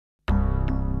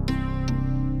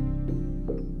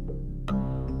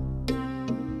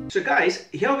So guys,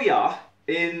 here we are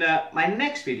in my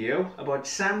next video about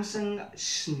Samsung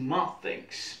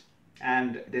SmartThings,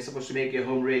 and they're supposed to make your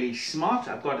home really smart.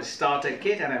 I've got a starter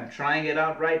kit and I'm trying it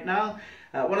out right now.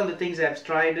 One of the things I've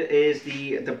tried is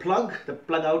the plug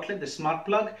outlet, the smart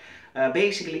plug.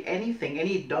 Basically anything,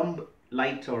 any dumb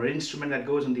light or instrument that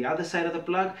goes on the other side of the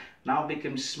plug now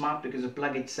becomes smart because the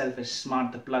plug itself is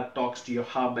smart. The plug talks to your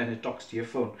hub and it talks to your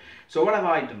phone. So what have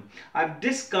I done? I've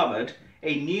discovered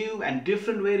a new and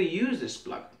different way to use this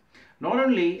plug. Not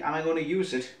only am I going to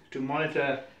use it to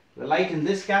monitor the light in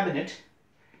this cabinet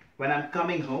when I'm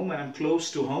coming home, when I'm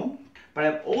close to home, but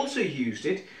I've also used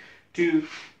it to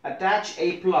attach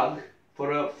a plug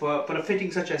for a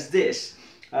fitting such as this,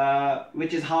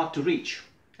 which is hard to reach.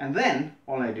 And then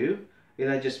all I do is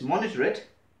I just monitor it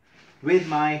with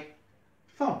my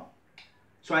phone.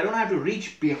 So I don't have to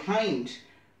reach behind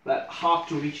that hard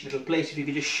to reach little place. If you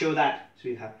could just show that,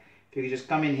 sweetheart. If you could just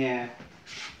come in here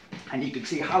and you can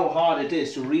see how hard it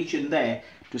is to reach in there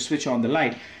to switch on the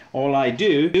light. All I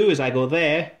do is I go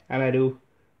there and I do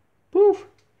poof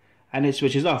and it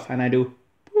switches off, and I do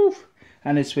poof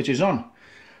and it switches on.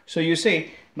 So you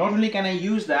see, not only can I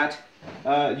use that,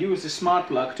 use the smart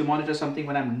plug to monitor something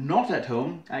when I'm not at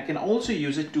home, I can also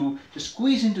use it to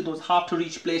squeeze into those hard to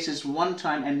reach places one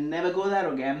time and never go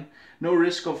there again. No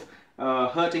risk of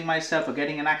hurting myself or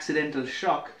getting an accidental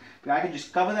shock. But I can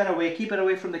just cover that away, keep it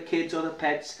away from the kids or the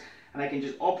pets, and I can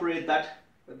just operate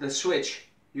the switch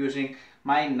using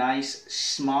my nice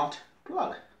smart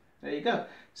plug. There you go.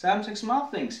 Samsung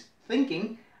SmartThings,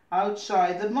 thinking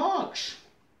outside the box.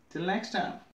 Till next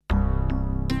time.